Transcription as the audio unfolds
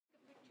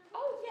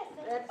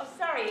Oh,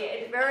 sorry,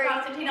 it's very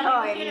Constantine,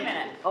 I'll be with you in a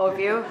minute. of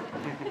you.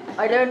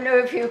 I don't know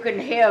if you can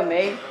hear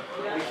me.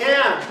 We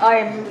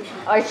can.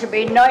 I should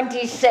be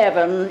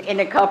 97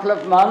 in a couple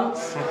of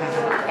months,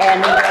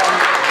 and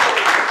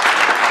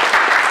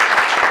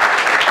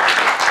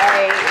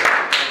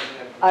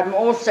I'm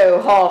also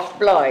half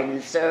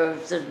blind, so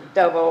it's a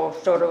double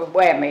sort of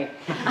whammy.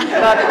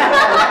 But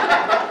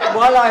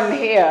while I'm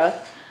here,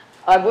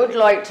 I would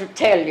like to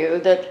tell you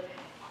that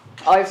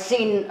I've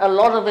seen a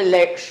lot of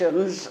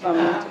elections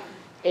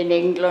in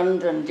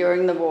England and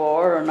during the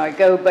war, and I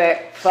go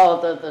back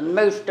farther than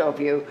most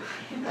of you.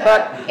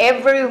 But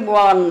every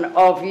one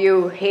of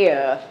you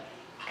here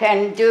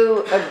can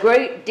do a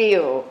great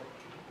deal.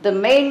 The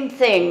main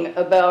thing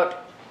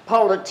about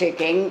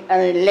politicking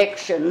and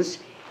elections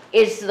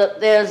is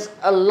that there's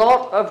a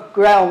lot of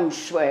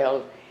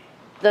groundswell,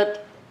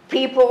 that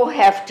people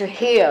have to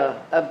hear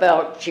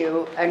about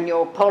you and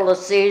your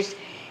policies.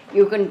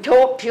 You can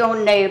talk to your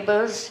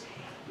neighbors,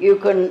 you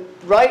can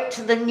write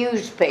to the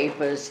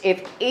newspapers.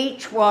 If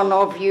each one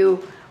of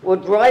you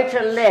would write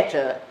a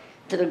letter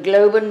to the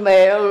Globe and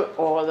Mail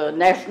or the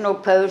National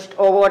Post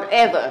or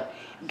whatever,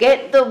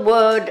 get the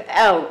word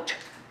out,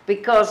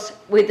 because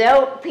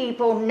without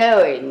people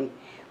knowing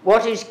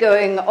what is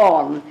going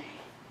on,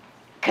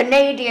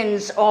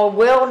 Canadians are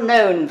well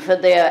known for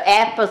their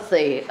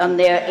apathy and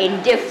their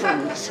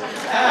indifference.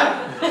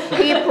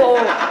 People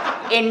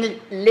in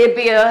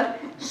Libya,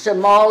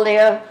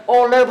 Somalia,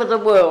 all over the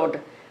world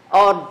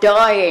are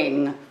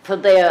dying for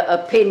their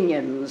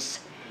opinions.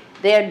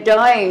 They're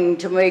dying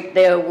to make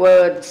their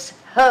words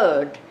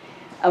heard.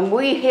 And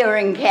we here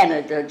in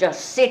Canada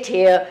just sit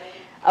here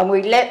and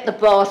we let the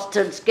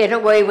bastards get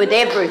away with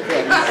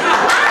everything.